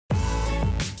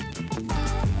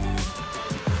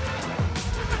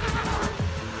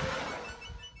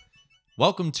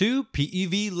Welcome to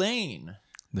PEV Lane.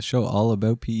 The show all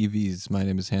about PEVs. My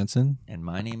name is Hanson. And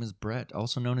my name is Brett,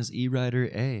 also known as E-Rider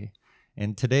A.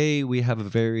 And today we have a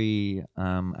very,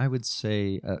 I would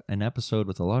say, an episode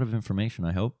with a lot of information,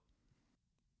 I hope.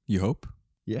 You hope?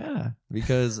 Yeah,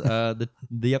 because the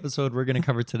episode we're going to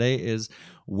cover today is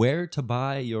where to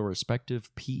buy your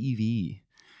respective PEV.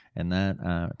 And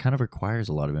that kind of requires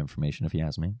a lot of information, if you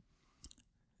ask me.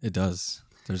 It does.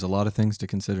 There's a lot of things to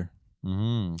consider.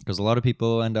 Because a lot of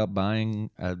people end up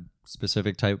buying a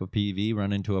specific type of PEV,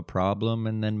 run into a problem,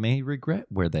 and then may regret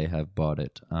where they have bought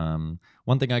it.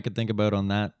 One thing I could think about on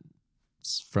that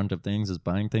front of things is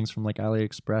buying things from like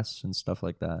AliExpress and stuff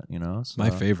like that, you know? So,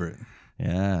 my favorite.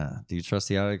 Yeah. Do you trust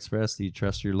the AliExpress? Do you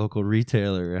trust your local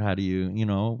retailer? How do you,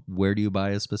 where do you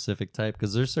buy a specific type?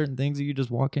 Because there's certain things that you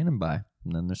just walk in and buy,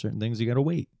 and then there's certain things you got to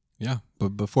wait. Yeah.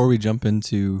 But before we jump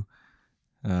into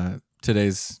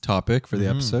today's topic for the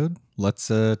episode, let's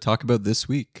talk about this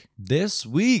week. This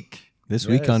week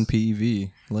On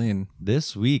PEV Lane.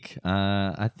 This week,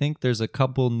 I think there's a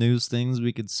couple news things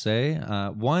we could say.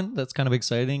 One that's kind of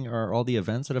exciting are all the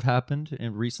events that have happened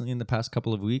recently in the past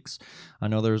couple of weeks. I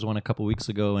know there was one a couple weeks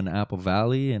ago in Apple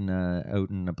Valley and out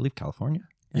in, I believe, California.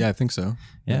 Yeah, I think so.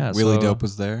 Yeah, Wheelie Dope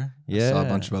was there. Yeah. I saw a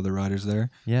bunch of other riders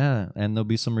there. Yeah, and there'll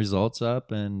be some results up.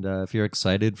 And if you're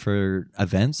excited for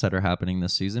events that are happening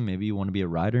this season, maybe you want to be a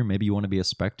rider, maybe you want to be a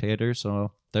spectator.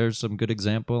 So there's some good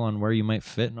example on where you might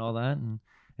fit and all that,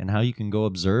 and how you can go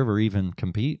observe or even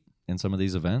compete in some of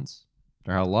these events.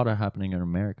 There are a lot of happening in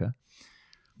America.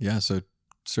 Yeah, so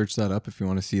search that up if you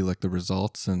want to see like the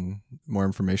results and more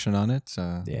information on it.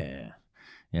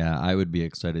 Yeah, I would be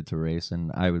excited to race, and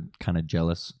I would kind of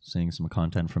jealous seeing some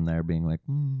content from there being like,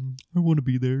 I want to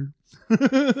be there.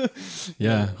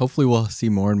 Yeah, hopefully we'll see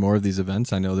more and more of these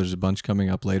events. I know there's a bunch coming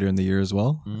up later in the year as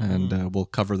well, and we'll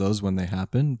cover those when they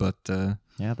happen. But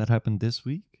yeah, that happened this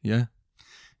week. Yeah.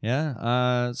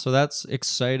 So that's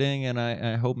exciting, and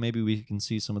I hope maybe we can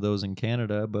see some of those in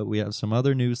Canada. But we have some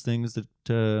other news things that,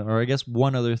 or I guess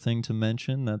one other thing to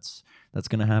mention that's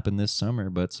going to happen this summer.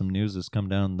 But some news has come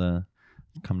down the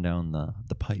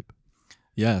pipe.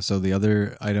 Yeah, so the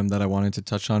other item that I wanted to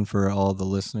touch on for all the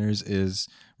listeners is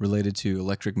related to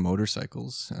electric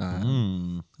motorcycles,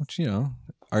 which,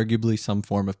 arguably some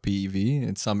form of PEV.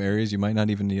 In some areas, you might not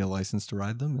even need a license to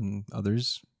ride them, and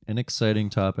others... An exciting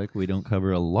topic we don't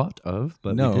cover a lot of,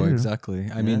 but no, we do. Exactly.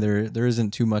 I mean, there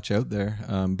isn't too much out there,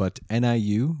 but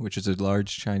NIU, which is a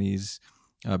large Chinese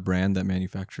brand that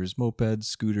manufactures mopeds,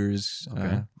 scooters,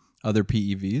 other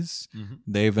PEVs,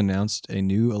 they've announced a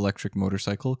new electric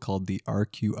motorcycle called the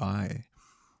RQI,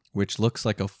 which looks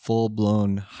like a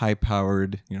full-blown,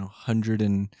 high-powered,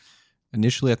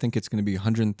 initially I think it's going to be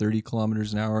 130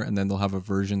 kilometers an hour, and then they'll have a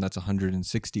version that's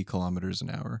 160 kilometers an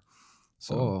hour.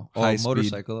 So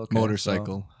motorcycle. Okay.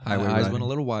 Motorcycle. So my eyes went a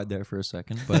little wide there for a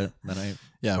second, but then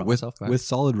I with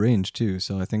solid range too.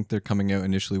 So I think they're coming out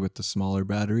initially with the smaller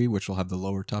battery, which will have the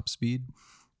lower top speed.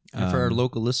 And for our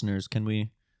local listeners, can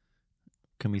we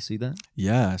see that?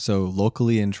 Yeah. So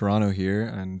locally in Toronto here,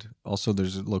 and also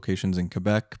there's locations in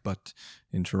Quebec, but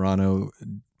in Toronto,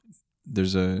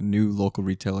 there's a new local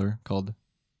retailer called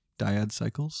Dyad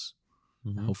Cycles.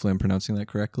 Hopefully I'm pronouncing that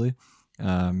correctly.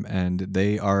 And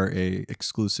they are a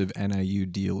exclusive NIU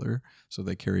dealer. So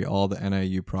they carry all the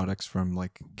NIU products from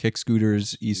like kick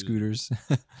scooters, e-scooters,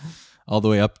 all the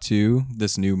way up to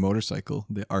this new motorcycle,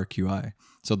 the RQI.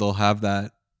 So they'll have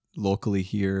that locally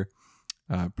here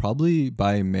probably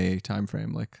by May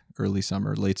timeframe, like early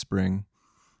summer, late spring.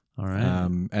 All right.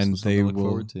 And so they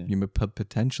will, you may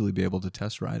potentially be able to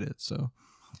test ride it. So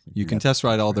you can test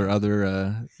ride all their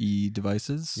other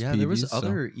e-devices. Yeah, PEVs, there was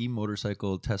other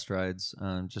e-motorcycle test rides.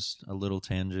 Just a little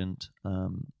tangent.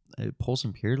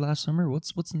 Polson Pier last summer.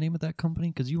 What's the name of that company?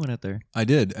 Because you went out there. I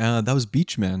did. That was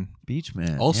Beachman.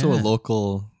 Also a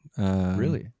local.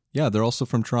 Really? Yeah, they're also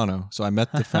from Toronto. So I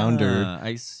met the founder.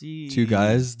 I see. Two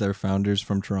guys. They're founders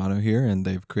from Toronto here, and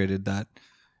they've created that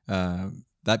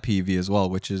PEV as well,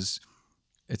 which is.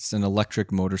 It's an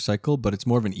electric motorcycle, but it's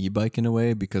more of an e-bike in a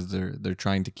way because they're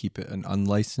trying to keep it an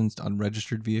unlicensed,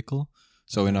 unregistered vehicle.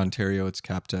 So in Ontario, it's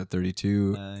capped at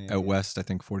 32. Out west, I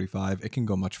think 45. It can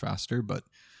go much faster, but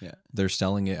they're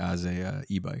selling it as a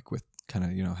e-bike with kind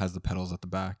of, has the pedals at the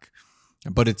back.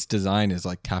 But its design is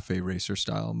like cafe racer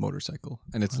style motorcycle,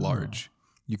 and it's large.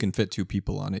 You can fit two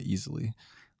people on it easily.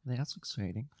 That's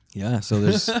exciting. Yeah, so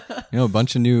there's a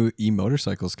bunch of new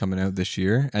e-motorcycles coming out this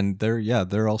year, and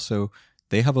they're also...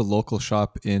 They have a local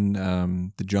shop in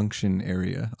the Junction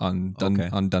area on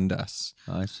Dundas.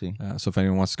 I see. So if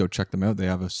anyone wants to go check them out, they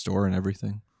have a store and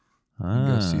everything.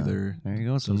 Go see there you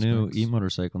go. Some new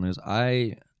e-motorcycle news.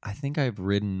 I I think I've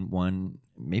ridden one,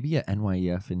 maybe at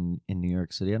NYEF in New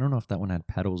York City. I don't know if that one had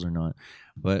pedals or not,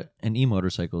 but an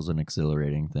e-motorcycle is an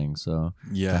exhilarating thing. So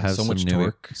to Yeah, have so much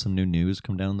torque. some new news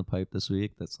come down the pipe this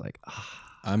week, that's like,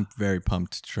 I'm very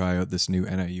pumped to try out this new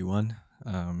NIU one.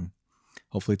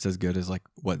 Hopefully it's as good as like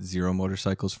what Zero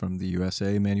motorcycles from the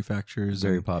USA manufacturers.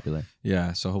 very And popular.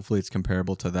 yeah, so hopefully it's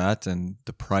comparable to that, and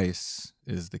the price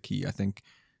is the key. I think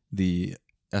the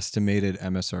estimated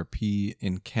MSRP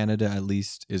in Canada at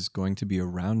least is going to be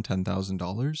around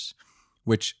 $10,000,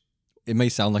 which it may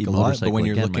sound like a lot, but when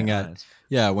you're looking at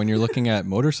when you're looking at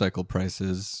motorcycle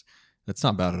prices, that's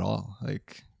not bad at all.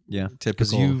 Like Yeah,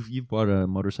 because typical. you've bought a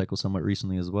motorcycle somewhat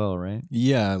recently as well, right?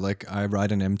 Yeah, like I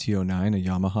ride an MT-09, a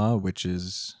Yamaha, which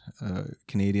is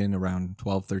Canadian, around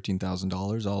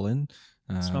 $12,000-$13,000 all in.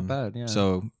 It's not bad, yeah.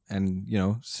 So, and you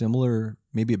know, similar,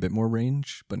 maybe a bit more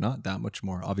range, but not that much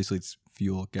more. Obviously, it's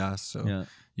fuel, gas, so Yeah,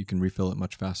 you can refill it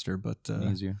much faster. But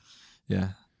easier. yeah,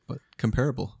 but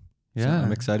comparable. So Yeah,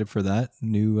 I'm excited for that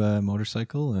new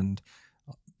motorcycle and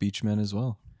Beachman as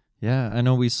well. yeah. I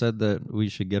know we said that we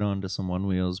should get onto some one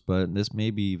wheels, but this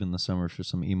may be even the summer for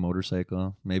some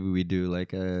e-motorcycle. Maybe we do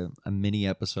like a mini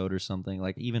episode or something,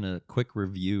 like even a quick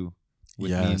review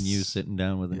with me and you Yes. sitting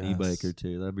down with an e-bike Yes. or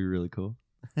two. That'd be really cool.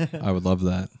 I would love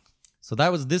that. So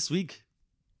that was this week.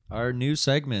 Our new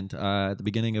segment at the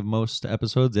beginning of most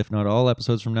episodes, if not all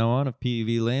episodes from now on, of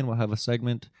PEV Lane, we'll have a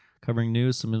segment covering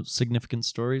news, some significant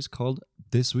stories called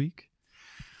This Week.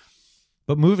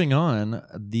 But moving on,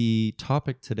 the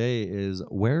topic today is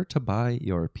where to buy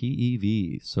your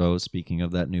PEV. So speaking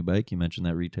of that new bike, you mentioned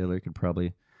that retailer could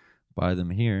probably buy them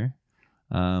here.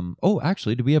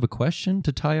 Actually, do we have a question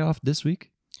to tie off this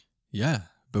week? Yeah.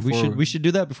 We should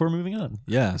do that before moving on.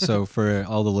 Yeah. So for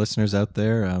all the listeners out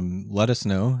there, let us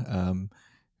know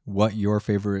what your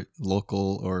favorite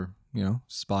local or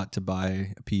spot to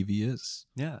buy a PV is.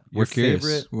 Yeah, We're your curious.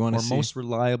 favorite We wanna or see. most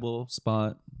reliable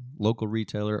spot, local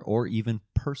retailer, or even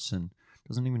person.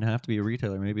 Doesn't even have to be a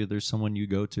retailer. Maybe there's someone you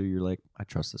go to, you're like, I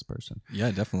trust this person.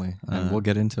 Yeah, definitely. And we'll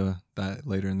get into that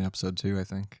later in the episode too, I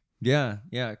think. Yeah,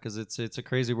 because it's a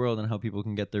crazy world and how people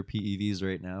can get their PEVs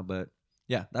right now. But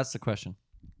yeah, that's the question.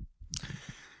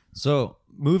 So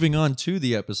moving on to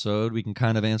the episode, we can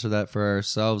kind of answer that for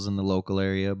ourselves in the local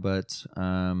area, but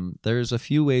there's a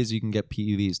few ways you can get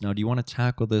PEVs. Now, do you want to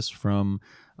tackle this from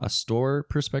a store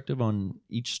perspective on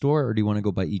each store, or do you want to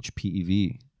go by each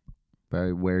PEV,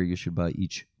 by where you should buy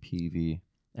each PEV?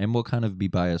 And we'll kind of be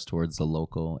biased towards the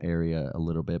local area a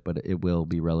little bit, but it will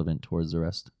be relevant towards the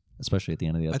rest, especially at the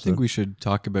end of the episode. I think we should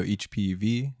talk about each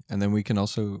PEV, and then we can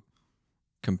also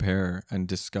compare and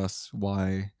discuss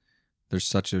why there's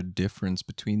such a difference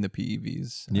between the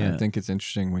PEVs. Yeah. I think it's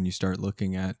interesting when you start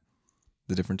looking at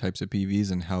the different types of PEVs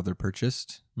and how they're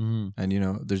purchased. Mm-hmm.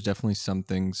 And, there's definitely some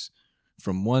things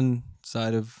from one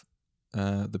side of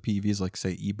the PEVs, like,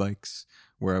 say, e-bikes,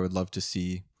 where I would love to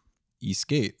see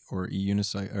e-skate or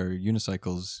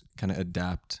unicycles kind of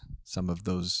adapt some of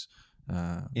those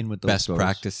In with those best stores.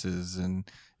 practices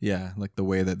and, like the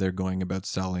way that they're going about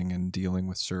selling and dealing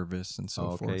with service and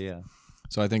so forth. Okay, yeah.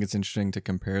 So I think it's interesting to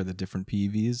compare the different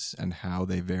PEVs and how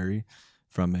they vary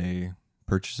from a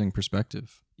purchasing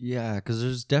perspective. Yeah, because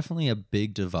there's definitely a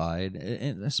big divide,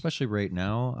 and especially right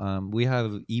now. We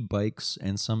have e-bikes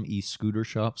and some e-scooter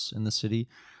shops in the city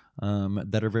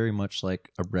that are very much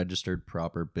like a registered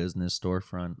proper business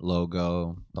storefront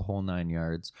logo, the whole 9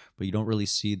 yards. But you don't really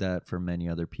see that for many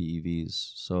other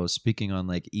PEVs. So speaking on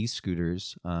like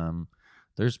e-scooters,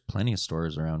 there's plenty of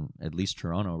stores around, at least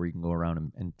Toronto, where you can go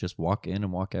around and just walk in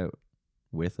and walk out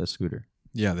with a scooter.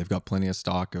 Yeah, they've got plenty of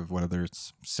stock of whether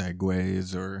it's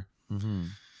Segways or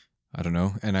I don't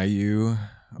know, NIU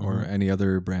or any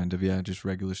other brand of just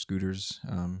regular scooters.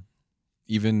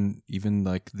 Even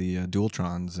like the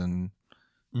Dualtrons and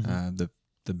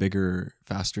the bigger,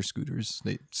 faster scooters.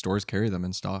 Stores carry them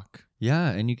in stock. Yeah,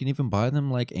 and you can even buy them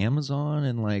like Amazon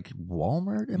and like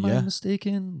Walmart. Am I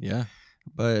mistaken? Yeah.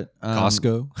 But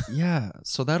Costco. Yeah,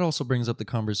 so that also brings up the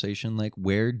conversation, like,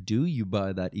 where do you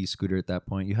buy that e-scooter at that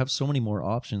point? You have so many more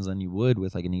options than you would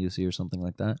with like an EUC or something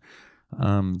like that.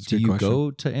 Do you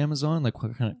go to Amazon? Like,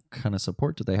 what kind of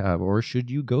support do they have? Or should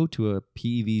you go to a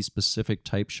PEV specific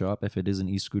type shop if it is an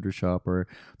e-scooter shop? Or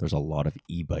there's a lot of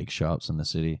e-bike shops in the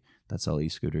city that sell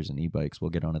e-scooters and e-bikes. We'll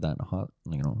get onto that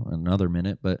in another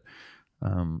minute. But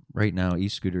right now,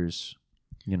 e-scooters,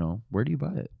 where do you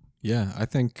buy it? Yeah,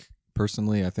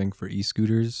 Personally, I think for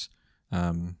e-scooters,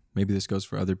 maybe this goes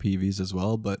for other PEVs as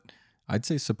well, but I'd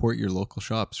say support your local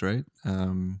shops, right?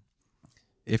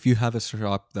 If you have a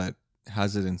shop that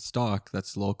has it in stock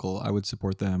that's local, I would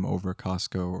support them over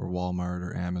Costco or Walmart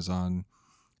or Amazon.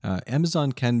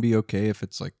 Amazon can be okay if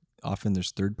it's like often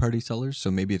there's third-party sellers,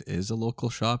 so maybe it is a local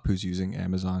shop who's using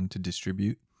Amazon to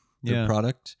distribute their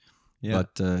product. Yeah.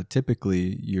 But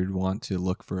typically, you'd want to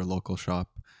look for a local shop.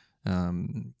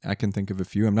 I can think of a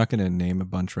few. I'm not going to name a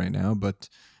bunch right now, but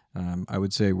I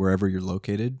would say wherever you're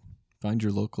located, find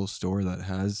your local store that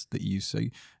has the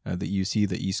EUC,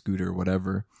 the e-scooter,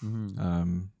 whatever.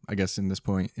 I guess in this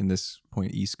point,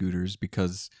 e-scooters,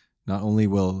 because not only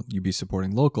will you be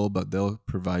supporting local, but they'll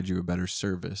provide you a better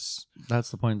service. That's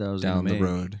the point that I was down gonna the make.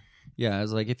 road. Yeah,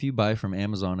 it's like if you buy from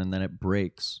Amazon and then it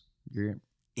breaks,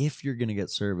 if you're gonna get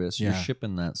service, you're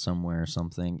shipping that somewhere or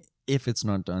something. If it's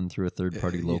not done through a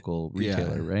third-party local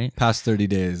retailer, right? Past 30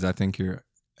 days, I think you're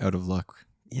out of luck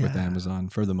with Amazon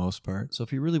for the most part. So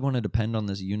if you really want to depend on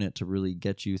this unit to really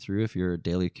get you through, if you're a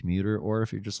daily commuter or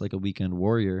if you're just like a weekend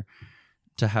warrior,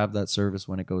 to have that service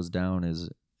when it goes down is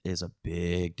a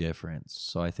big difference.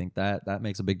 So I think that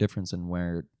makes a big difference in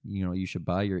where, you know, you should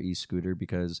buy your e-scooter,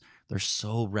 because they're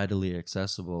so readily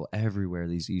accessible everywhere,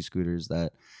 these e-scooters,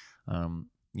 that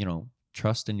you know,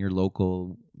 trust in your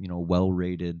local, you know,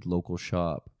 well-rated local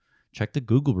shop. Check the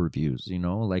Google reviews, you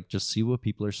know, like just see what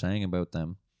people are saying about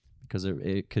them, because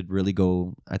it could really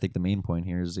go, I think the main point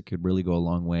here is it could really go a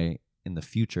long way in the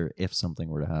future if something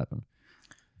were to happen.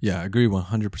 Yeah, I agree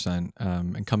 100%.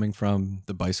 And coming from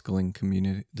the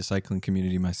cycling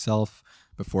community myself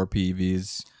before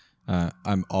PEVs,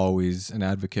 I'm always an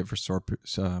advocate for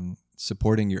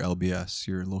supporting your LBS,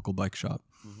 your local bike shop.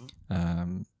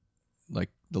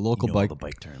 Like the local all the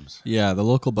bike terms. Yeah, the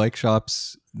local bike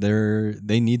shops,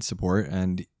 they need support,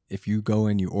 and if you go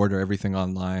and you order everything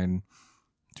online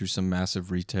through some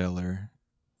massive retailer,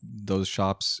 those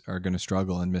shops are going to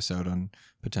struggle and miss out on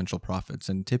potential profits.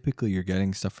 And typically you're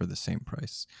getting stuff for the same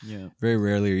price. Yeah. Very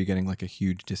rarely are you getting like a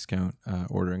huge discount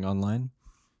ordering online,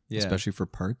 especially for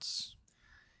parts.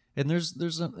 And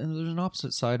there's an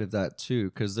opposite side of that too,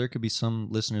 because there could be some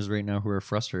listeners right now who are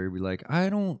frustrated, be like, I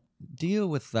don't deal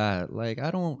with that. Like,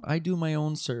 I do my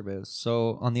own service.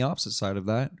 So on the opposite side of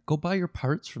that, go buy your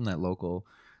parts from that local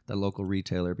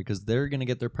retailer, because they're going to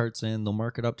get their parts in. They'll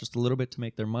mark it up just a little bit to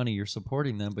make their money. You're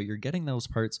supporting them, but you're getting those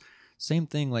parts. Same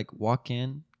thing, like walk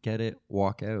in, get it,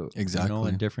 walk out. Exactly. You know,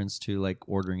 a difference to like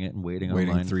ordering it and waiting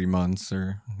online. 3 months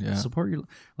or Support your,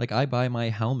 like I buy my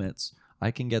helmets. I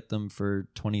can get them for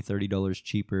 $20, $30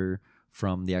 cheaper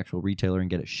from the actual retailer and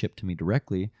get it shipped to me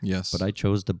directly. Yes. But I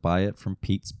chose to buy it from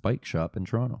Pete's Bike Shop in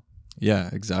Toronto.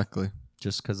 Yeah, exactly.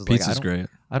 Just because Pete's is great.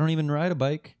 I don't even ride a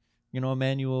bike, you know, a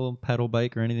manual pedal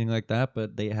bike or anything like that,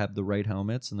 but they have the right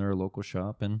helmets and they're a local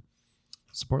shop, and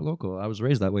support local. I was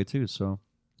raised that way too, so.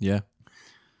 Yeah.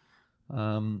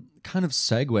 Kind of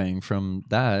segueing from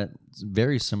that, it's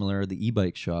very similar, the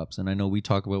e-bike shops. And I know we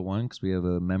talk about one because we have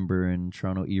a member in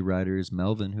Toronto e-riders,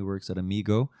 Melvin, who works at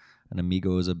Amigo. And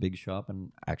Amigo is a big shop.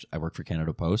 And actually, I work for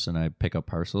Canada Post and I pick up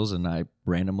parcels, and I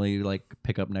randomly like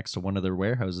pick up next to one of their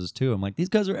warehouses too. I'm like, these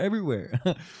guys are everywhere.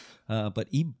 But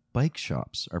e-bike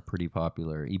shops are pretty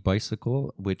popular.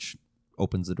 E-bicycle, which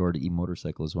opens the door to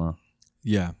e-motorcycle as well.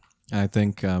 Yeah. I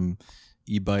think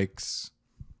e-bikes...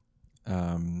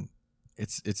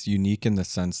 It's unique in the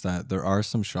sense that there are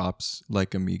some shops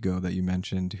like Amigo that you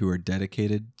mentioned who are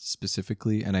dedicated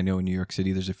specifically, and I know in New York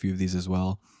City there's a few of these as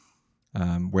well,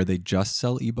 where they just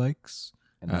sell e-bikes,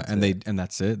 and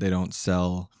that's it. They don't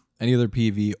sell any other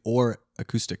PEV or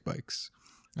acoustic bikes.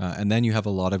 And then you have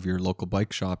a lot of your local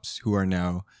bike shops who are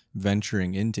now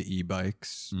venturing into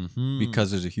e-bikes because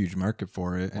there's a huge market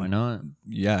for it. Why not?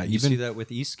 Yeah, you see that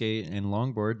with e-skate and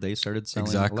longboard, they started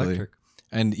selling electric.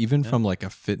 And even from like a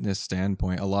fitness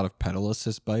standpoint, a lot of pedal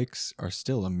assist bikes are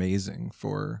still amazing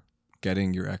for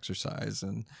getting your exercise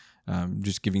and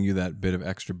just giving you that bit of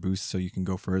extra boost so you can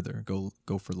go further,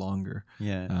 go for longer.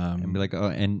 Yeah, and be like, oh,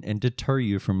 and deter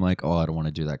you from like, oh, I don't want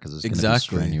to do that because it's going to be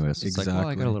strenuous. It's like, oh,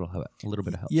 I got a little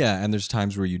bit of help. Yeah, and there's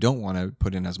times where you don't want to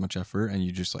put in as much effort and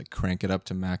you just like crank it up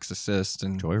to max assist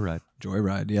and joyride,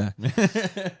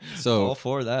 yeah. So all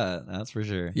for that, that's for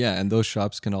sure. Yeah, and those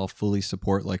shops can all fully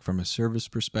support like from a service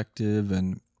perspective,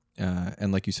 and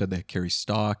like you said, they carry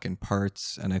stock and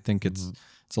parts, and I think it's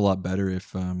a lot better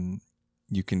if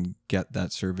you can get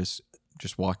that service,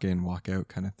 just walk in, walk out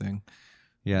kind of thing.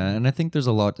 Yeah, and I think there's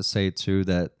a lot to say too,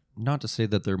 that not to say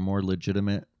that they're more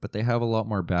legitimate, but they have a lot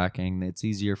more backing. It's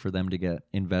easier for them to get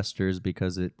investors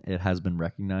because it has been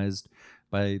recognized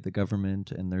by the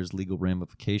government and there's legal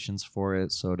ramifications for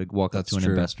it. So to walk up to an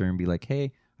investor and be like,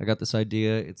 hey, I got this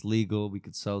idea, it's legal, we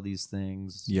could sell these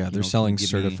things. Yeah, they're selling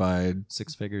certified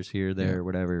 6 figures here, there,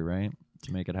 whatever, right?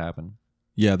 To make it happen.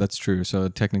 Yeah, that's true. So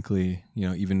technically, you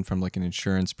know, even from like an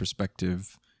insurance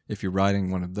perspective, if you're riding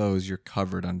one of those, you're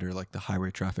covered under like the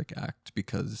Highway Traffic Act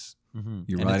because you're And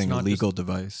it's riding a not legal just,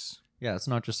 device. yeah, it's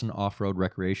not just an off-road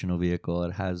recreational vehicle.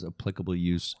 It has applicable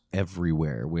use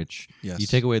everywhere, which Yes. you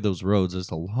take away those roads,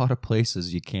 there's a lot of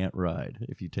places you can't ride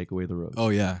if you take away the roads. Oh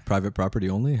yeah, private property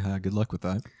only. Good luck with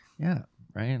that. Yeah,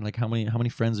 right? Like how many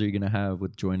friends are you going to have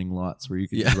with joining lots where you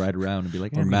can Yeah. just ride around and be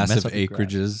like, Or "I'm gonna mess massive up your grass."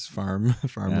 acreages,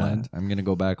 farmland. Yeah, I'm going to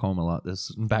go back home a lot.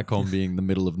 This back home being the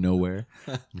middle of nowhere,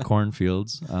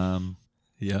 cornfields.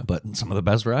 Yeah. But some of the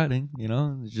best riding,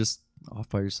 just off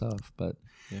by yourself. But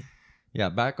yeah,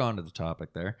 back onto the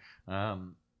topic there.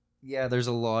 Yeah, there's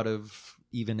a lot of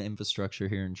even infrastructure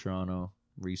here in Toronto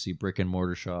where you see brick and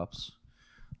mortar shops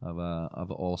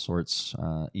of all sorts,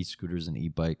 e-scooters and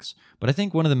e-bikes. But I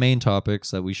think one of the main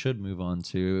topics that we should move on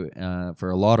to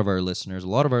for a lot of our listeners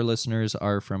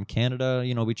are from Canada.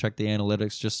 We check the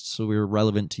analytics just so we're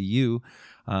relevant to you.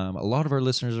 A lot of our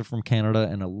listeners are from Canada,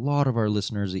 and a lot of our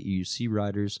listeners are EUC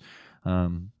riders.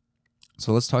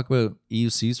 So let's talk about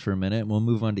EUCs for a minute, and we'll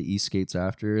move on to e-skates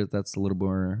after. That's a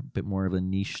bit more of a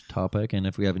niche topic, and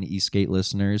if we have any e-skate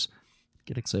listeners,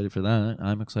 get excited for that.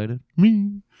 I'm excited.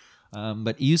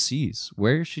 But EUCs,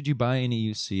 where should you buy an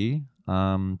EUC?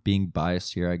 Being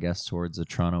biased here, I guess, towards the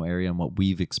Toronto area and what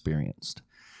we've experienced.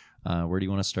 Where do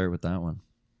you want to start with that one?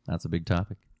 That's a big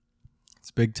topic. It's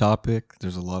a big topic.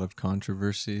 There's a lot of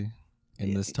controversy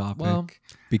in this topic. Well,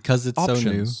 because it's options.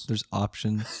 so new, there's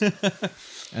options.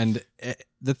 And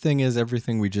the thing is,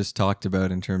 everything we just talked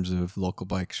about in terms of local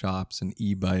bike shops and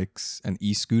e-bikes and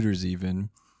e-scooters even,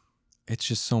 it's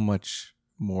just so much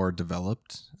more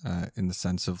developed in the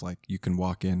sense of like you can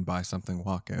walk in, buy something,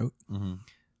 walk out. Mm-hmm.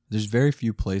 There's very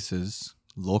few places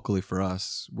locally for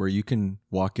us where you can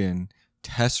walk in,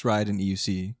 test ride an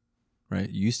EUC, right?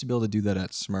 You used to be able to do that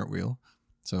at Smart Wheel.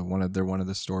 So they're one of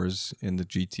the stores in the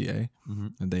GTA,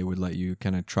 and they would let you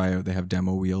kind of try out. They have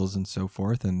demo wheels and so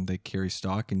forth, and they carry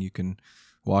stock, and you can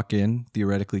walk in,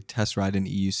 theoretically test ride an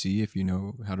EUC if you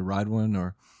know how to ride one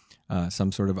or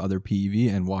some sort of other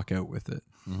PEV, and walk out with it.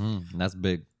 Mm-hmm. That's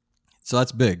big. So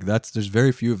that's big. There's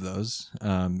very few of those,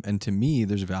 and to me,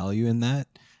 there's value in that.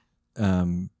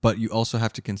 But you also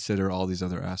have to consider all these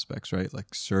other aspects, right?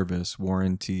 Like service,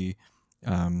 warranty.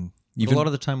 Even a lot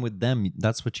of the time with them,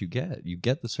 that's what you get. You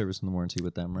get the service and the warranty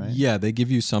with them, right? Yeah, they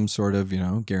give you some sort of,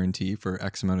 guarantee for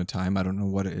X amount of time. I don't know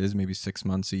what it is, maybe 6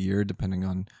 months, a year, depending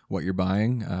on what you're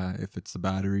buying, if it's the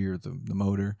battery or the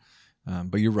motor.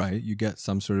 But you're right, you get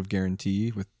some sort of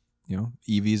guarantee with,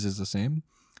 EVs is the same.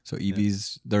 So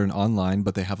EVs, they're an online,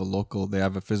 but they have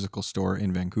a physical store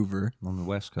in Vancouver. On the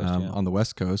West Coast, On the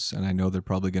West Coast. And I know they're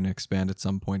probably going to expand at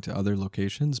some point to other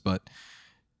locations, but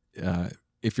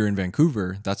if you're in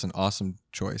Vancouver, that's an awesome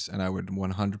choice. And I would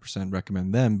 100%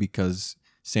 recommend them because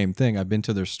same thing. I've been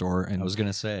to their store and I was going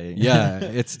to say, yeah,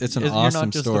 it's an awesome You're not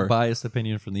just store. a biased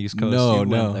opinion from the East Coast. No, you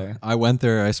went there. I went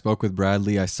there. I spoke with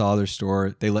Bradley. I saw their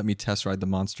store. They let me test ride the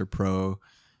Monster Pro.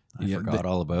 I forgot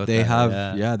all about they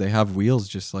that. have they have wheels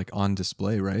just like on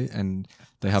display, right? And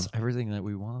they have everything that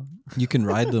we want. You can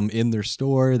ride them in their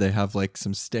store. They have like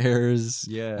some stairs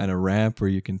and a ramp where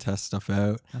you can test stuff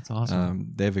out. That's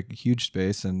awesome. They have a huge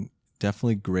space and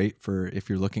definitely great for if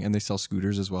you're looking, and they sell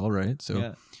scooters as well, right?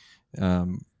 So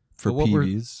for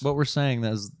PVs. What we're saying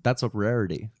is that's a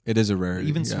rarity. It is a rarity.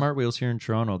 Even Smart Wheels here in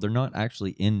Toronto, they're not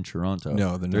actually in Toronto.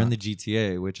 No, they're in not. the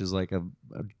GTA, which is like a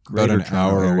about an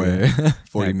hour away,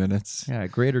 40 yeah, minutes. Yeah,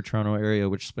 greater Toronto area,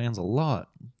 which spans a lot.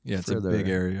 Yeah, it's a big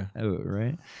area. Out,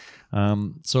 right?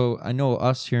 So I know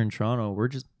us here in Toronto, we're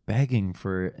just begging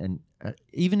for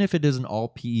even if it is an all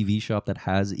PEV shop that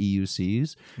has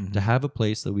EUCs, to have a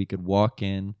place that we could walk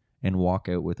in and walk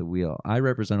out with a wheel. I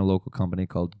represent a local company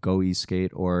called Go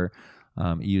eSkate or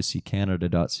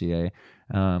euccanada.ca,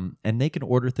 and they can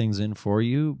order things in for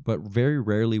you, but very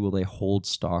rarely will they hold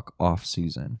stock off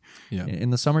season. Yeah. In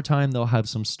the summertime, they'll have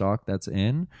some stock that's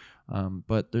in,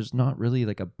 but there's not really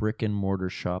like a brick and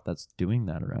mortar shop that's doing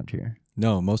that around here.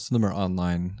 No, most of them are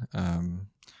online.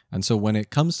 And so when it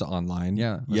comes to online,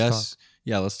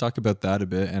 let's talk about that a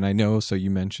bit. And I know, so you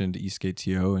mentioned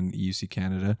eSkate.to and EUC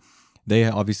Canada. They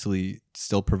obviously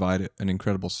still provide an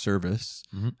incredible service,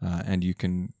 and you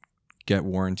can get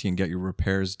warranty and get your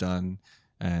repairs done.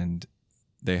 And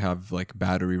they have like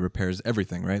battery repairs,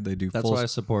 everything, right? They do. That's why I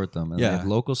support them. And they have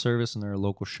local service and they're a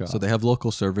local shop. So they have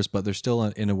local service, but they're still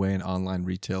in a way an online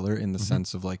retailer in the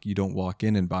sense of like you don't walk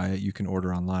in and buy it. You can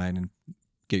order online and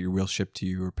get your wheel shipped to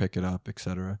you or pick it up,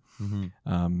 etc.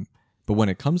 But when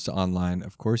it comes to online,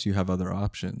 of course, you have other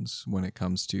options when it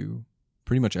comes to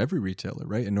pretty much every retailer,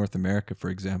 right? In North America, for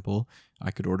example,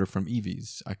 I could order from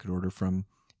EVs. I could order from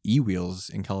eWheels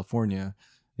in California.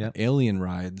 Yep. Alien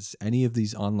Rides, any of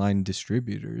these online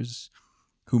distributors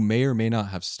who may or may not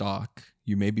have stock.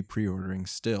 You may be pre-ordering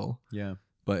still, Yeah.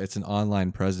 but it's an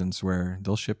online presence where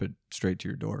they'll ship it straight to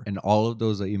your door. And all of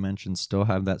those that you mentioned still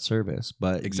have that service.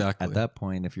 But Exactly. at that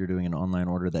point, if you're doing an online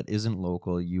order that isn't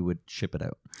local, you would ship it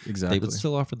out. Exactly. They would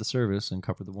still offer the service and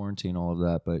cover the warranty and all of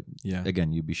that. But Yeah.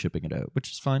 again, you'd be shipping it out,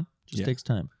 which is fine. Just Yeah. takes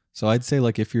time. So I'd say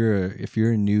like if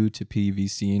you're new to PEV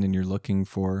scene and you're looking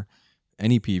for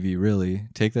any PV really,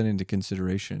 take that into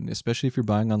consideration. Especially if you're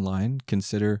buying online,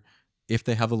 consider if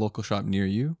they have a local shop near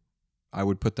you. I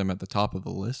would put them at the top of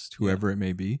the list, whoever it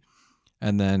may be.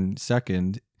 And then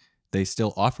second, they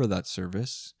still offer that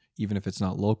service. Even if it's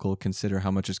not local, consider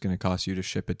how much it's going to cost you to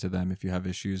ship it to them if you have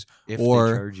issues. If or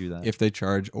they charge you that. if they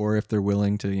charge, or if they're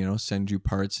willing to, send you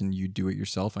parts and you do it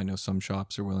yourself. I know some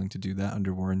shops are willing to do that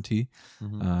under warranty.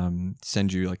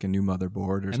 Send you like a new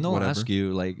motherboard or And they'll whatever. ask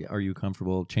you, like, are you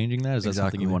comfortable changing that? Is that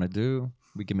something you Exactly. want to do?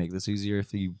 We can make this easier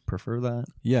if you prefer that.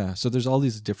 Yeah, so there's all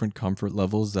these different comfort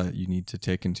levels that you need to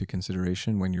take into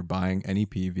consideration when you're buying any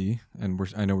PV.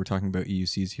 And I know we're talking about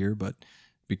EUCs here, but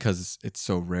because it's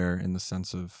so rare in the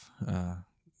sense of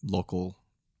local,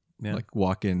 like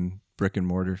walk-in brick and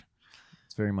mortar.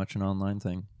 It's very much an online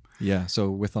thing. Yeah,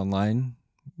 so with online,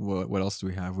 what else do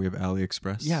we have? We have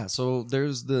AliExpress. Yeah, so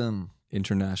there's the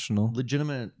International.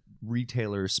 legitimate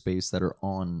retailer space that are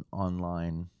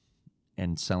online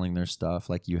and selling their stuff.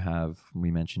 Like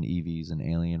we mentioned EVs and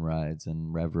Alien Rides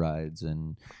and Rev Rides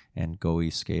and Go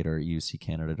Skate or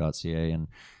euccanada.ca. And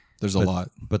There's a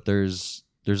lot. But there's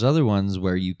other ones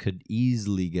where you could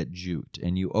easily get juked,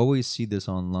 and you always see this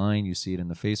online. You see it in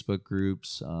the Facebook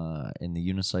groups, in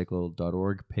the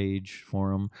unicycle.org page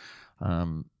forum.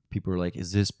 People are like,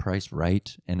 is this price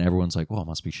right? And everyone's like, well, it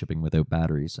must be shipping without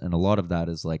batteries. And a lot of that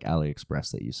is like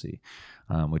AliExpress that you see,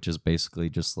 which is basically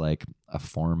just like a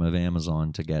form of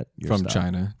Amazon to get your From stuff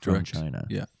China. from Direct. China.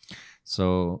 Yeah.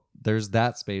 So there's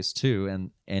that space too.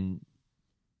 And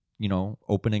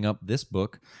opening up this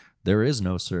book, there is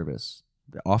no service.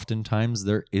 Oftentimes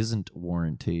there isn't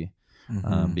warranty.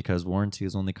 Because warranty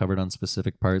is only covered on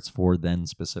specific parts for then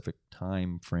specific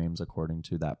time frames according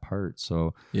to that part.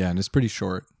 So yeah, and it's pretty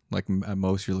short. Like at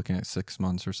most, you're looking at 6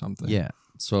 months or something. yeah,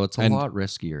 so it's a lot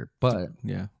riskier. But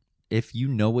yeah, if you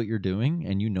know what you're doing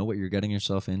and you know what you're getting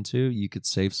yourself into, you could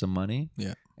save some money.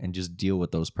 Yeah. And just deal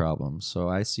with those problems. So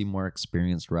I see more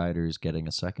experienced riders getting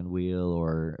a second wheel,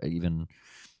 or even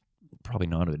probably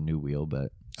not a new wheel,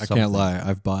 but I can't lie.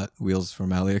 I've bought wheels from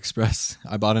AliExpress.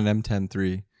 I bought an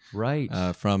M10 right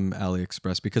from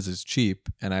AliExpress because it's cheap,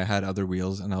 and I had other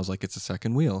wheels, and I was like, it's a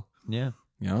second wheel. Yeah.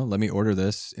 Let me order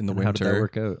this in the winter. How did that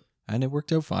work out? And it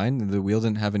worked out fine. The wheel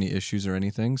didn't have any issues or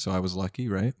anything, so I was lucky,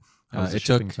 right? How was the it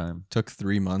shipping time? took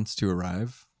 3 months to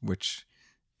arrive, which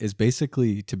is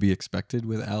basically to be expected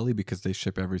with Ali because they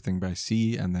ship everything by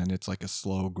sea, and then it's like a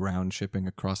slow ground shipping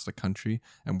across the country,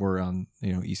 and we're on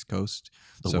East Coast.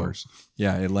 The worst.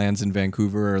 Yeah, it lands in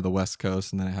Vancouver or the West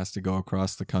Coast, and then it has to go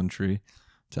across the country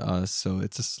to us. So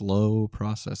it's a slow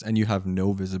process, and you have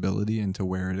no visibility into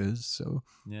where it is. So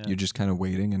you're just kind of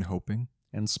waiting and hoping.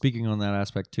 And speaking on that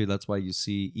aspect too, that's why you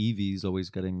see EVs always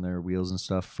getting their wheels and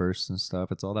stuff first and stuff.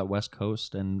 It's all that West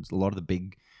Coast, and a lot of the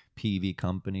big PEV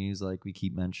companies, like we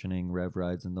keep mentioning, Rev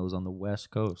Rides and those on the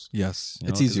West Coast. Yes,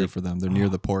 it's easier for them. They're near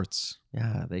the ports.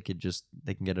 Yeah, they can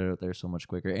get it out there so much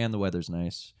quicker, and the weather's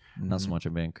nice. Not so much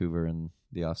in Vancouver in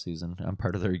the off season. I'm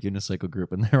part of their unicycle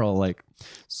group, and they're all like,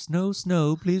 "Snow,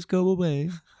 please go away."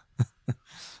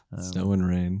 Snow and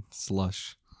rain,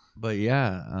 slush. But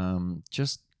yeah,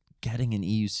 just getting an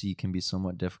EUC can be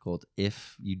somewhat difficult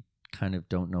if you kind of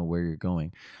don't know where you're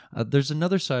going. There's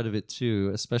another side of it too,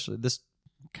 especially this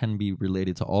can be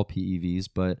related to all PEVs,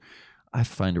 but I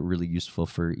find it really useful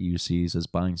for EUCs as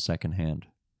buying secondhand.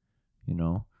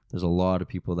 There's a lot of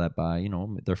people that buy,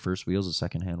 their first wheel is a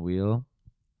secondhand wheel.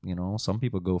 Some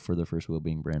people go for their first wheel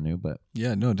being brand new, but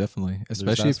yeah, no, definitely.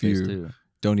 Especially if you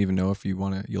don't even know if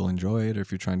you'll enjoy it, or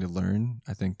if you're trying to learn.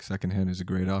 I think secondhand is a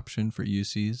great option for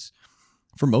EUCs.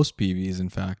 For most PVs, in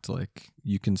fact, like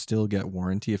you can still get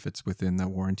warranty if it's within that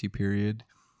warranty period.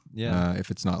 Yeah.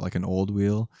 If it's not like an old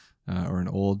wheel or an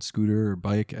old scooter or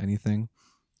bike, anything.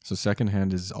 So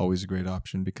secondhand is always a great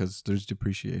option because there's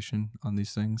depreciation on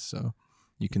these things. So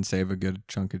you can save a good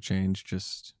chunk of change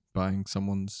just buying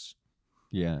someone's.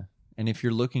 Yeah. And if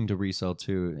you're looking to resell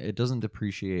too, it doesn't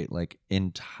depreciate like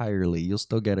entirely. You'll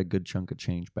still get a good chunk of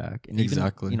change back. And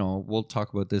exactly. Even, we'll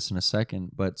talk about this in a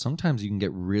second, but sometimes you can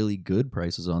get really good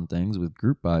prices on things with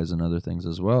group buys and other things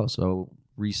as well. So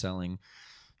reselling,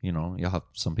 you'll have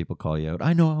some people call you out.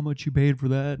 I know how much you paid for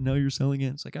that. Now you're selling it.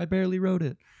 It's like, I barely wrote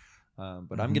it.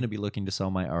 But I'm going to be looking to sell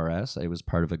my RS. I was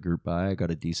part of a group buy. I got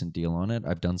a decent deal on it.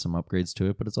 I've done some upgrades to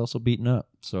it, but it's also beaten up.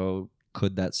 So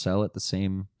could that sell at the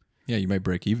same? Yeah, you might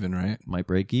break even, right? Might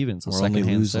break even. So Or only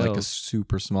secondhand lose sales. like a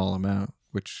super small amount,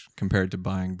 which compared to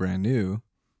buying brand new,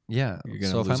 yeah. you're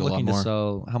gonna So if lose I'm a lot looking to more.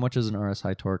 sell, how much is an RS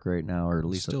high torque right now, or at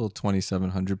least still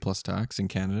 2,700 plus tax in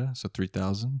Canada, so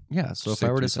 3,000. yeah. So if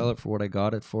I were to sell it for what I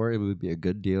got it for, it would be a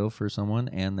good deal for someone.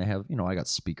 And they have, I got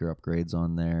speaker upgrades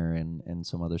on there and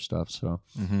some other stuff. So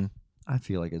I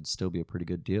feel like it'd still be a pretty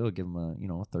good deal. Give them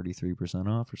a 33%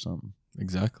 off or something.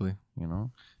 Exactly.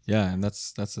 Yeah, and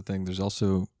that's the thing. There's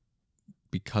also,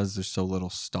 because there's so little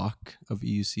stock of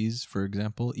EUCs, for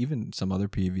example, even some other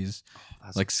PEVs,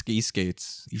 like ski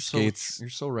skates, e-skates. You're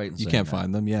so right. You can't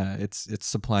find them. Yeah, it's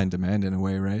supply and demand in a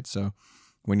way, right? So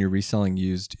when you're reselling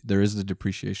used, there is the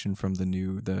depreciation from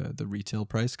the retail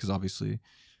price, because obviously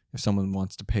if someone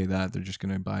wants to pay that, they're just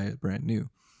going to buy it brand new.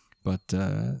 But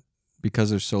because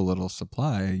there's so little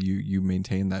supply, you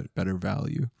maintain that better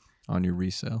value on your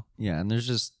resale. Yeah, and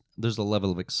there's a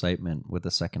level of excitement with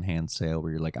a secondhand sale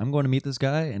where you're like, I'm going to meet this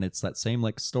guy, and it's that same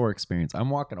like store experience. I'm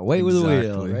walking away with a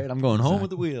wheel, right? I'm going home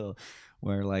with a wheel.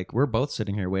 Where like we're both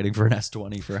sitting here waiting for an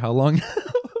S20 for how long?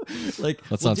 Like,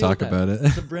 let's not talk about it.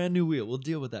 It's a brand new wheel. We'll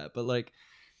deal with that. But like,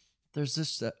 there's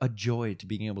just a joy to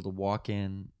being able to walk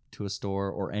in to a store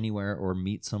or anywhere or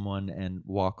meet someone and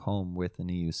walk home with an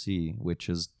EUC, which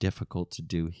is difficult to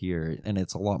do here, and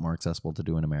it's a lot more accessible to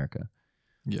do in America.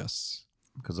 Yes.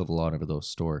 Because of a lot of those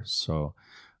stores. So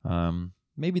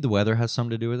maybe the weather has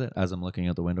something to do with it. As I'm looking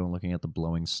out the window and looking at the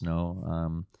blowing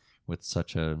snow with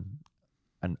such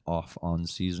an off-on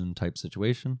season type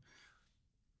situation,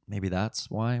 maybe that's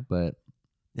why. But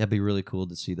it'd be really cool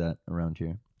to see that around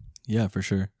here. Yeah, for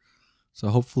sure. So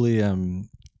hopefully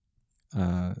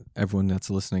everyone that's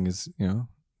listening is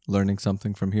learning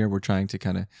something from here. We're trying to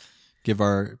kind of give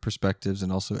our perspectives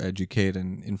and also educate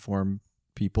and inform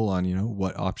people on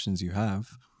what options you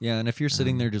have. Yeah, and if you're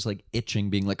sitting there just like itching,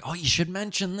 being like, oh, you should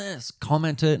mention this,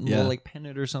 comment it, and we'll like pin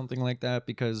it or something like that,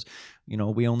 because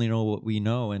we only know what we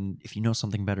know, and if you know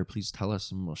something better, please tell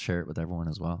us and we'll share it with everyone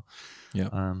as well.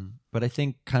 Yeah. But I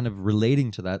think kind of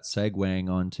relating to that, segueing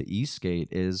onto eSkate,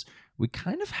 is we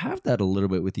kind of have that a little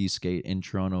bit with eSkate in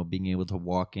Toronto, being able to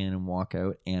walk in and walk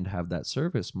out and have that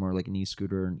service more like an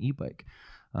e-scooter or an e-bike.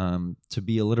 To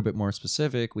be a little bit more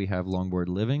specific, we have Longboard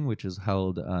Living, which has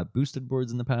held boosted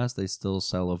boards in the past. They still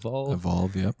sell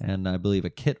Evolve, yep. And I believe a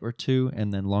kit or two.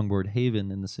 And then Longboard Haven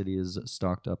in the city is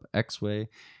stocked up X-Way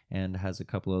and has a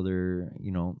couple other,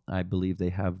 I believe they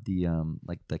have the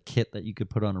like the kit that you could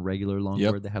put on a regular longboard.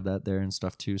 Yep. They have that there and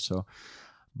stuff too. So,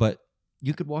 but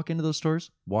you could walk into those stores,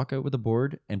 walk out with a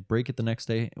board, and break it the next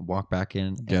day, and walk back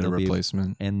in, get a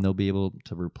replacement, and they'll be able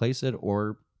to replace it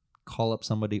or call up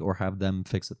somebody or have them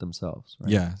fix it themselves. Right?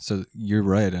 Yeah, so you're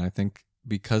right, and I think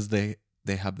because they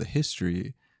have the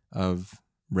history of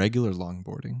regular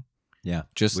longboarding. Yeah,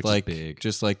 just like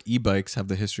e-bikes have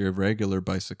the history of regular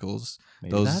bicycles.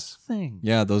 Maybe that's the thing.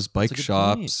 Yeah, those bike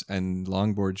shops and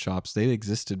longboard shops, they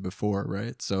existed before,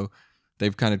 right? So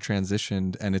they've kind of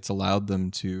transitioned, and it's allowed them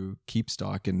to keep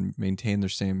stock and maintain their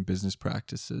same business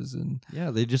practices. And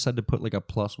yeah, they just had to put like a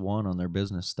 +1 on their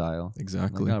business style.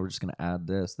 Exactly. Like, no, we're just going to add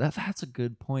this. That's a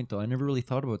good point, though. I never really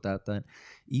thought about that. That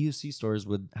EUC stores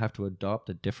would have to adopt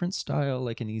a different style,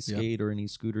 like an e-skate or an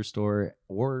e-scooter store,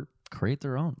 or create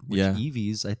their own. Which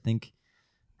EVs, I think,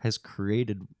 has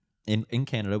created in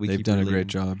Canada. They've done a great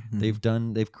job.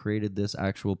 Mm-hmm. They've created this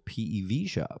actual PEV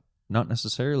shop. Not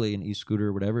necessarily an e-scooter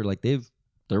or whatever. Like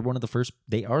they're one of the first.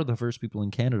 They are the first people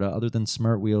in Canada, other than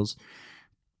Smart Wheels,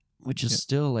 which is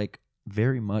still like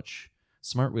very much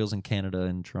Smart Wheels in Canada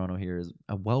and Toronto here is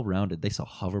a well-rounded. They sell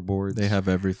hoverboards. They have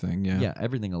everything. Yeah,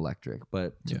 everything electric.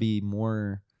 But to be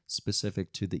more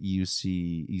specific to the EUC,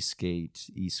 e-skate,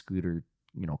 e-scooter,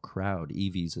 crowd,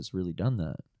 EVs has really done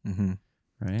that. Mm-hmm.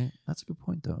 Right. That's a good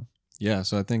point, though. Yeah,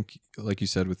 so I think, like you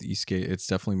said, with e-skate, it's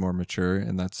definitely more mature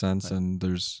in that sense, and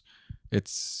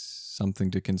it's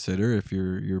something to consider. If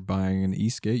you're buying an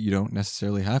e-skate, you don't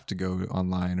necessarily have to go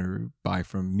online or buy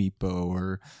from Meepo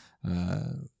or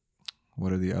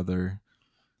what are the other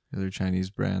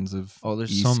Chinese brands of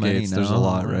there's e-skates? So many now. There's a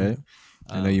lot, right?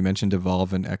 I know you mentioned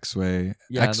Evolve and X-Way.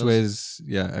 Yeah,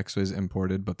 X-Way's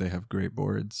imported, but they have great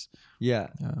boards. Yeah,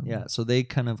 So they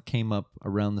kind of came up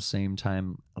around the same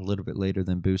time, a little bit later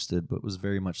than Boosted, but was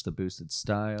very much the Boosted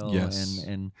style. Yes,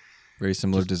 and very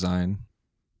similar design.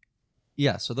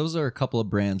 Yeah, so those are a couple of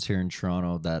brands here in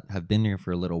Toronto that have been here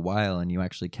for a little while, and you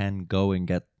actually can go and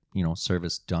get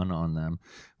service done on them,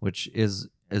 which is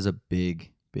a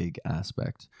big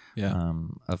aspect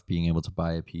of being able to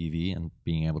buy a PEV and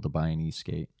being able to buy an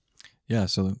e-skate. Yeah,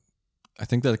 so I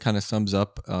think that kind of sums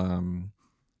up,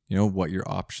 what your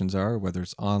options are, whether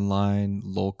it's online,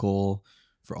 local,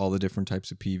 for all the different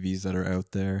types of PVs that are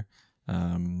out there.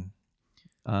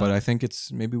 But I think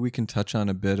maybe we can touch on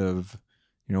a bit of,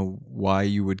 why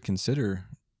you would consider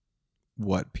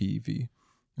what PV,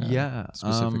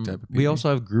 specific type of PV. We also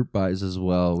have group buys as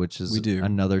well, which is We do.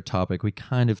 another topic we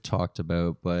kind of talked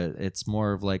about, but it's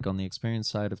more of like on the experience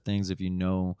side of things. If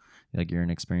like you're an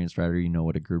experienced rider, you know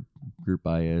what a group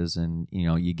buy is, and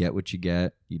you get what you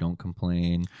get. You don't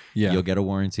complain. Yeah. You'll get a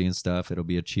warranty and stuff. It'll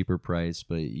be a cheaper price,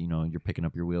 but you're picking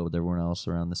up your wheel with everyone else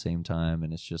around the same time,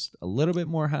 and it's just a little bit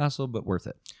more hassle, but worth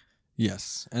it.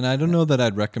 Yes. And I don't know that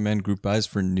I'd recommend group buys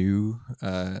for new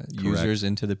users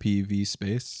into the PEV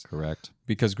space. Correct.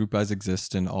 Because group buys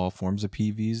exist in all forms of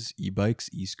PEVs, e-bikes,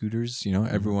 e-scooters,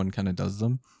 everyone kind of does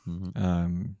them.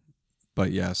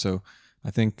 But yeah, so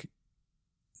I think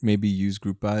maybe use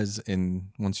group buys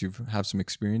once you have some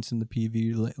experience in the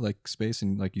PEV like space.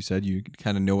 And like you said, you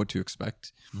kind of know what to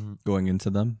expect going into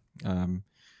them.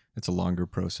 It's a longer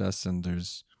process, and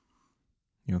there's,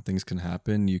 things can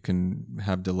happen. You can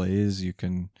have delays. You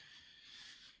can,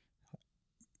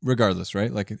 regardless, right?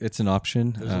 Like it's an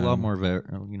option. There's a lot more,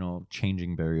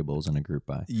 changing variables in a group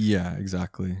buy. Yeah,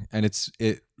 exactly. And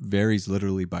it varies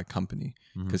literally by company,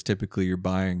 because typically you're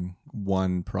buying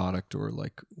one product or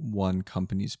like one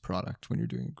company's product when you're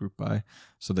doing a group buy,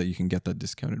 so that you can get that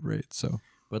discounted rate. So,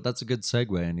 but that's a good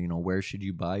segue. And, where should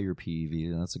you buy your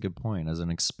PEV? That's a good point. As an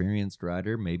experienced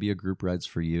rider, maybe a group ride's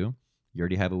for you. You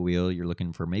already have a wheel. You're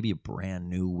looking for maybe a brand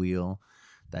new wheel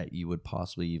that you would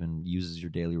possibly even use as your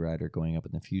daily rider going up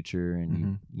in the future.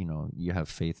 And you have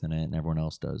faith in it, and everyone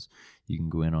else does. You can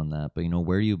go in on that. But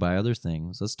where you buy other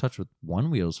things, let's touch with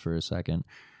one wheels for a second.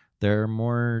 There are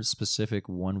more specific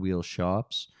one wheel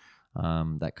shops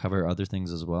that cover other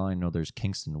things as well. I know there's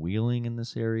Kingston Wheeling in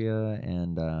this area,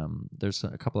 and there's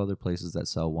a couple other places that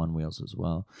sell one wheels as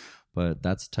well. But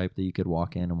that's the type that you could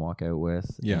walk in and walk out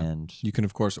with. Yeah, and you can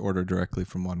of course order directly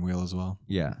from One Wheel as well.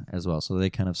 Yeah, as well. So they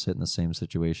kind of sit in the same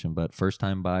situation. But first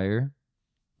time buyer,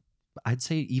 I'd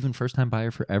say even first time buyer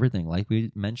for everything. Like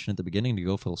we mentioned at the beginning, to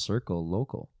go full circle,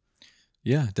 local.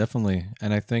 Yeah, definitely.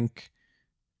 And I think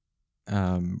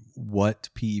what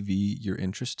PEV you're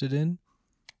interested in,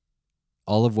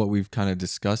 all of what we've kind of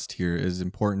discussed here is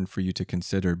important for you to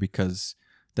consider, because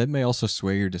that may also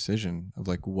sway your decision of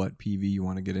like what PV you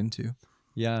want to get into.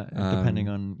 Yeah, depending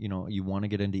on, you want to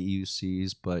get into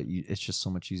EUCs, but it's just so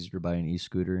much easier to buy an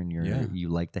e-scooter, and you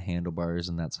like the handlebars,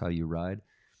 and that's how you ride.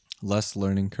 Less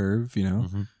learning curve,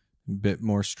 a bit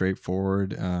more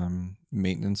straightforward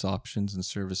maintenance options and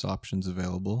service options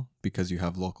available, because you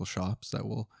have local shops that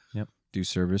will do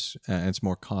service. And it's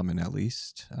more common, at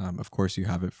least. Of course, you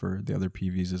have it for the other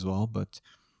PVs as well, but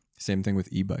same thing with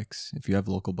e-bikes. If you have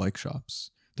local bike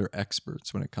shops, they're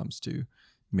experts when it comes to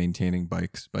maintaining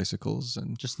bicycles,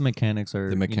 and just the mechanics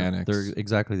are they're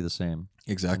exactly the same.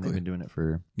 Exactly. And they've been doing it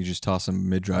for. You just toss a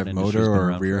mid-drive motor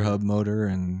or a rear hub motor,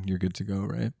 and you're good to go,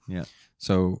 right? Yeah.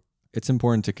 So it's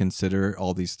important to consider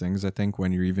all these things, I think,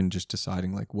 when you're even just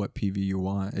deciding like what PV you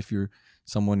want. If you're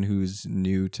someone who's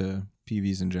new to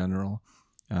PVs in general,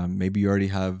 maybe you already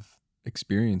have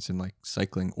experience in like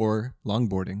cycling or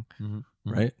longboarding,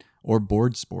 right? Or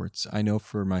board sports. I know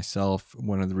for myself,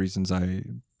 one of the reasons I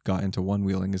got into one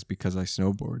wheeling is because I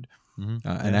snowboard.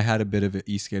 And I had a bit of an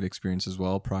e-skate experience as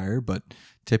well prior, but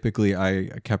typically I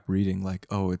kept reading like,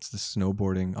 oh, it's the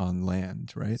snowboarding on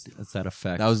land, right? It's that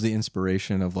effect. That was the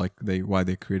inspiration of like why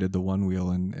they created the one wheel,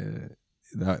 and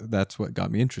that's what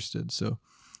got me interested. So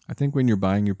I think when you're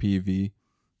buying your PEV,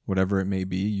 whatever it may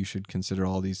be, you should consider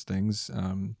all these things.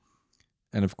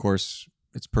 And of course,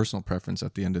 it's personal preference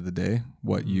at the end of the day,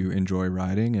 what you enjoy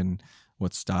riding and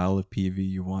what style of PEV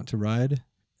you want to ride.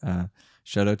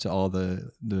 Shout out to all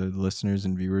the listeners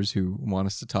and viewers who want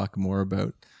us to talk more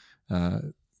about,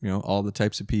 all the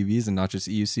types of PEVs and not just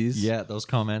EUCs. Yeah, those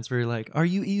comments where you're like, are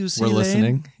you EUC We're lane?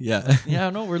 listening. Yeah. Yeah,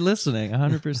 no, we're listening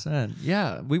 100%.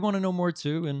 Yeah, we want to know more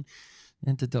too,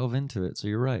 and to delve into it. So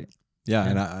you're right. Yeah,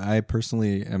 and I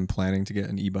personally am planning to get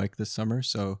an e-bike this summer.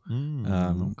 So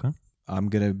okay. I'm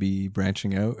going to be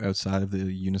branching outside of the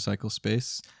unicycle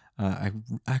space. I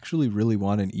actually really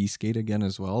want an e-skate again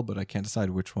as well, but I can't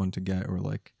decide which one to get, or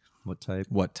like what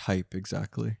type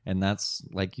exactly. And that's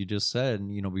like you just said,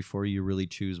 before you really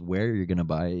choose where you're going to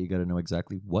buy it, you got to know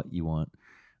exactly what you want,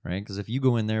 right? Because if you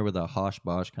go in there with a hosh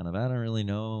bosh kind of, I don't really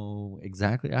know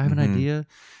exactly, I have an idea,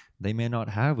 they may not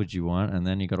have what you want, and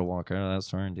then you got to walk out of that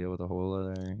store and deal with a whole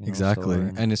other exactly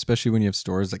store. And especially when you have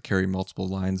stores that carry multiple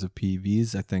lines of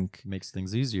PEVs, I think it makes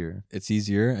things easier. It's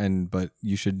easier, but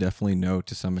you should definitely know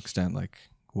to some extent like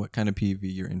what kind of PEV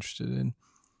you're interested in.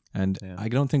 And Yeah. I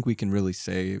don't think we can really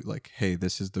say like, hey,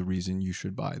 this is the reason you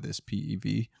should buy this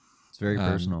PEV. It's very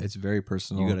personal. It's very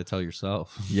personal. You got to tell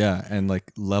yourself. Yeah, and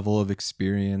like level of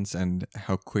experience and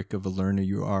how quick of a learner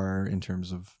you are in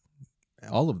terms of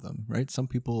all of them, right? Some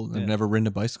people have never ridden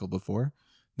a bicycle before.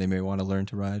 They may want to learn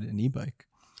to ride an e-bike.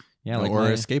 Yeah, or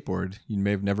a skateboard. You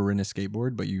may have never ridden a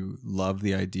skateboard, but you love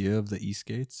the idea of the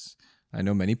e-skates. I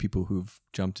know many people who've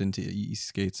jumped into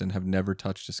e-skates and have never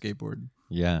touched a skateboard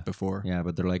before. Yeah,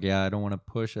 but they're like, I don't want to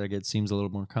push. Like, it seems a little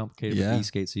more complicated, but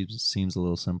e-skate seems a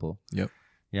little simple. Yep.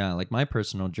 Yeah, like my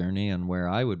personal journey and where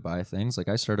I would buy things. Like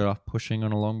I started off pushing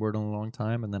on a longboard in a long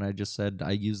time, and then I just said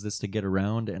I use this to get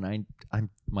around, and I'm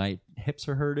my hips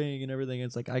are hurting and everything.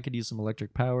 It's like I could use some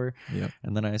electric power. Yeah.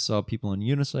 And then I saw people on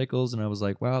unicycles, and I was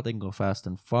like, wow, they can go fast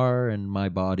and far. And my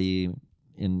body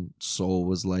in soul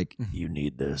was like, you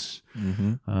need this.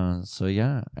 So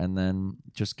yeah, and then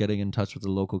just getting in touch with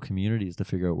the local communities to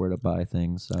figure out where to buy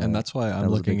things. And that's why I'm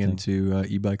looking into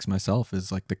e-bikes myself,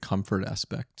 is like the comfort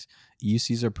aspect.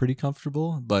 EUCs are pretty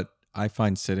comfortable, but I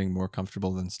find sitting more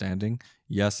comfortable than standing.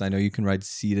 Yes, I know you can ride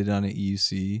seated on an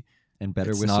EUC. And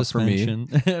better with suspension.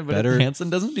 But Hansen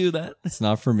doesn't do that. It's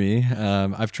not for me.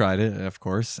 I've tried it, of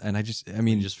course. And I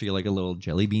mean, you just feel like a little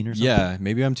jelly bean or something. Yeah,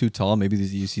 maybe I'm too tall. Maybe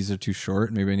these EUCs are too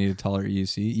short. Maybe I need a taller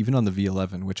EUC. Even on the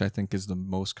V11, which I think is the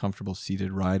most comfortable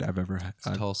seated ride I've ever had. It's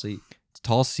a tall seat. It's a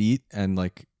tall seat, and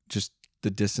like just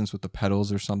the distance with the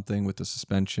pedals or something with the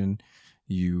suspension.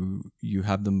 You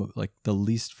have them like the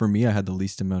least, for me, I had the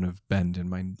least amount of bend in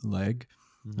my leg.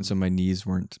 And so my knees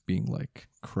weren't being like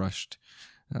crushed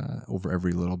over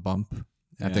every little bump.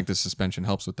 I think the suspension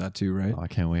helps with that too, right? Oh, I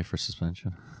can't wait for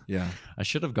suspension. Yeah. I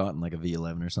should have gotten like a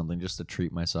V11 or something just to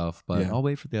treat myself, but I'll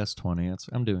wait for the S20.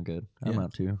 I'm doing good. I'm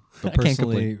out too. But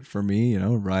personally, for me,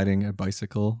 riding a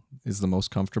bicycle is the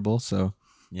most comfortable. So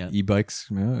e-bikes,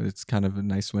 it's kind of a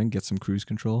nice swing. Get some cruise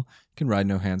control. You can ride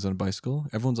no hands on a bicycle.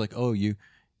 Everyone's like, oh, you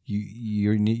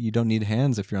don't need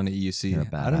hands if you're on an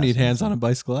EUC. I don't need hands on a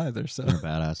bicycle either. So you're a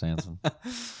badass, Hansen.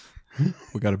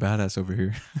 We got a badass over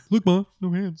here. Look, Ma,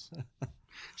 no hands.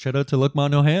 Shout out to Look, Ma,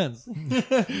 no hands.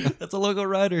 That's a local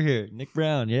rider here, Nick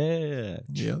Brown. Yeah.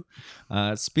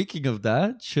 Yep. Speaking of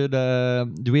that,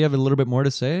 do we have a little bit more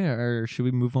to say, or should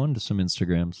we move on to some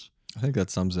Instagrams? I think that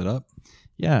sums it up.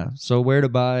 Yeah. So where to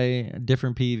buy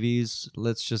different PVs?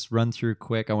 Let's just run through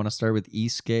quick. I want to start with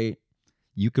e-skate.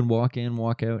 You can walk in,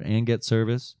 walk out, and get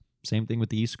service. Same thing with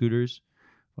the e-scooters.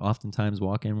 Oftentimes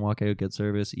walk in, walk out, get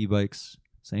service. E-bikes,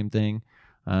 same thing.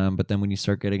 But then when you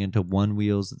start getting into one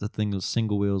wheels, the thing with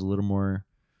single wheels, a little more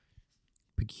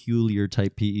peculiar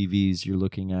type PEVs, you're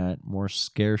looking at more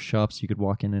scarce shops you could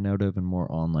walk in and out of and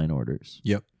more online orders.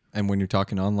 Yep. And when you're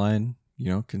talking online,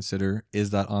 consider,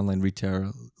 is that online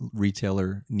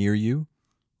retailer near you,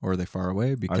 or are they far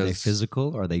away? Because are they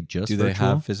physical? Are they just virtual? They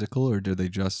have physical, or do they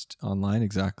just online?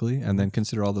 Exactly. And then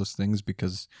consider all those things,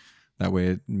 because that way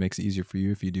it makes it easier for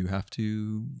you if you do have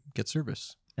to get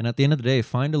service. And at the end of the day,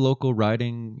 find a local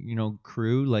riding,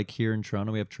 crew. Like here in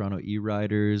Toronto, we have Toronto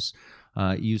E-Riders,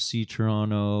 UC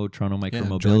Toronto, Toronto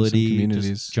Micromobility.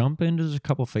 Just jump into a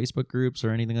couple Facebook groups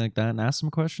or anything like that and ask some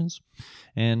questions.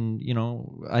 And,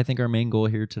 I think our main goal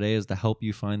here today is to help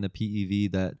you find the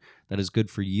PEV that is good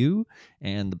for you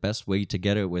and the best way to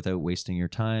get it without wasting your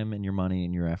time and your money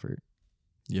and your effort.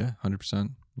 Yeah,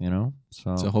 100%.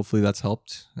 So hopefully that's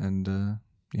helped. And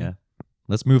yeah,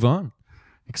 let's move on.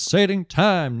 Exciting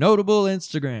time, notable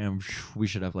Instagram. We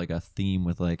should have like a theme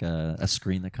with like a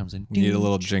screen that comes in. We need a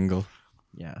little jingle.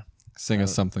 Yeah. Sing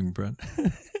us something, Brent.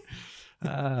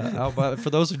 For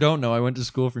those who don't know, I went to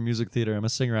school for music theater. I'm a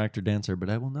singer, actor, dancer, but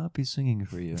I will not be singing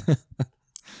for you.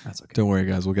 That's okay. Don't worry,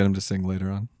 guys. We'll get him to sing later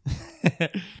on.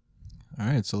 All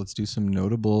right. So let's do some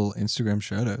notable Instagram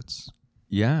shout outs.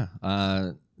 Yeah.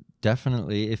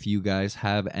 Definitely. If you guys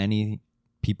have any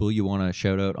people you want to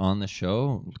shout out on the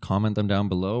show, comment them down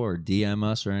below or DM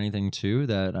us or anything too,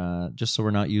 that just so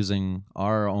we're not using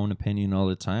our own opinion all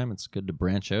the time. It's good to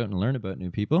branch out and learn about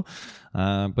new people.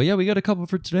 But yeah, we got a couple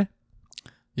for today.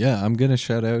 Yeah, I'm going to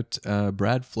shout out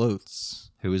Brad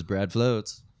Floats. Who is Brad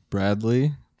Floats?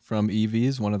 Bradley from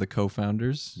EVs, one of the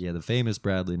co-founders. Yeah, the famous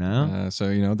Bradley now.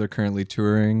 So, they're currently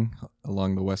touring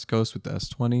along the West Coast with the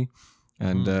S20.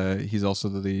 And he's also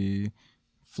the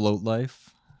Float Life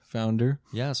founder.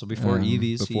 Yeah, so before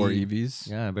EVs. EVs.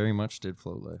 Yeah, very much did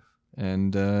Float Life.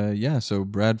 And so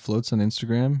Brad Floats on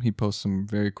Instagram. He posts some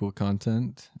very cool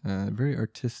content, very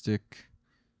artistic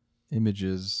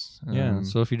images.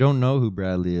 So if you don't know who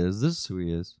Bradley is, this is who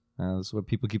he is. This is what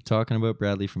people keep talking about,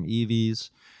 Bradley from EVs.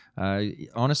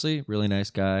 Honestly, really nice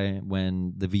guy.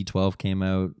 When the V12 came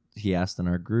out, he asked in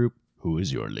our group, who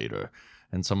is your leader?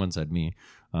 And someone said me.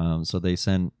 So they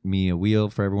sent me a wheel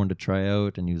for everyone to try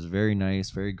out, and he was very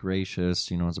nice, very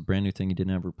gracious. It's a brand new thing he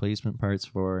didn't have replacement parts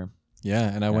for.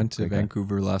 Yeah, and I went to great guy.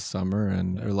 Vancouver last summer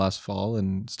or last fall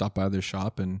and stopped by their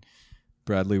shop, and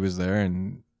Bradley was there,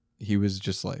 and he was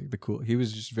just like he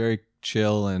was just very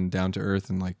chill and down to earth,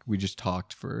 and like we just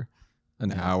talked for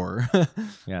an hour.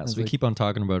 Yeah, so we keep on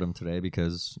talking about him today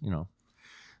because,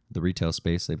 the retail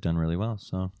space, they've done really well.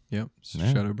 So yep. So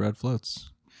shout out Brad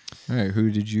Floats. All right, who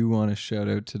did you want to shout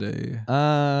out today?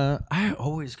 I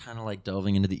always kind of like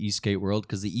delving into the e-skate world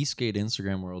because the e-skate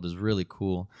Instagram world is really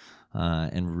cool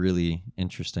and really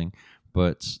interesting.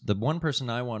 But the one person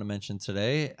I want to mention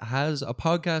today has a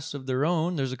podcast of their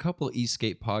own. There's a couple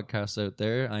e-skate podcasts out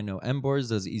there. I know M-Boards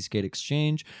does e-skate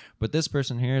exchange, but this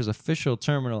person here is Official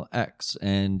Terminal X,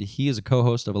 and he is a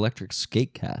co-host of Electric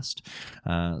Skatecast.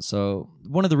 So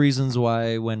one of the reasons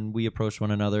why when we approached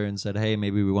one another and said, hey,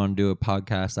 maybe we want to do a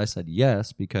podcast, I said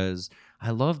yes, because I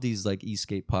love these like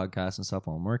e-skate podcasts and stuff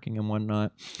while I'm working and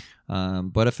whatnot.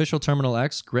 But Official Terminal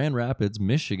X, Grand Rapids,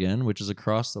 Michigan, which is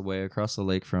across the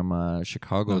lake from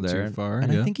Chicago. Not there. too far,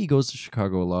 and yeah. I think he goes to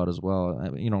Chicago a lot as well.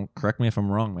 Correct me if I'm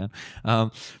wrong,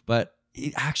 man. But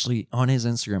he actually on his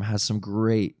Instagram has some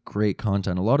great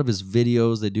content. A lot of his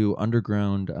videos, they do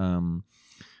underground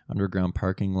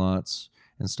parking lots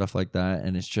and stuff like that,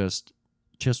 and it's just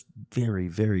very,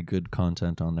 very good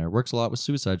content on there. Works a lot with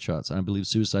Suicide Shots. I believe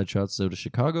Suicide Shots is out of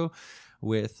Chicago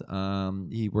with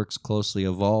he works closely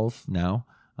Evolve now.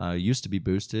 Used to be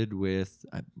Boosted with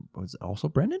was it also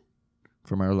Brendan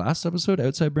from our last episode,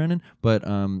 Outside Brendan, but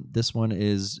this one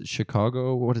is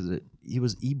Chicago. What is it? He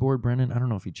was E-Board Brendan. I don't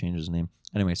know if he changed his name.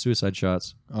 Anyway, Suicide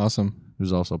Shots. Awesome.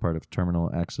 Who's also part of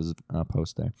Terminal X's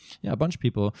post there. Yeah, a bunch of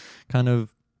people kind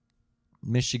of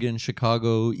Michigan,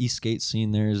 Chicago, e-skate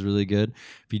scene there is really good.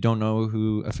 If you don't know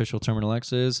who Official Terminal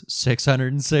X is,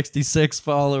 666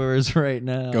 followers right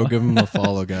now. Go give him a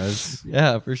follow, guys.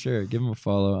 Yeah, for sure. Give him a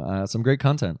follow. Some great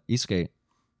content. E-skate.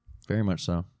 Very much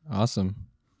so. Awesome.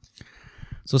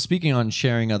 So speaking on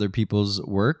sharing other people's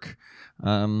work,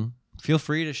 feel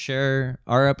free to share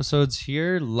our episodes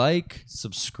here. Like,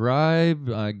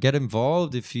 subscribe, get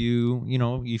involved if you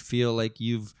feel like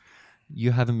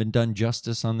you haven't been done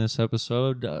justice on this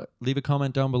episode. Leave a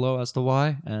comment down below as to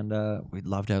why, and we'd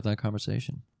love to have that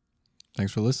conversation.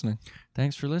 Thanks for listening.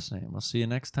 Thanks for listening. We'll see you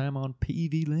next time on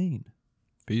PEV Lane.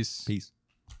 Peace. Peace.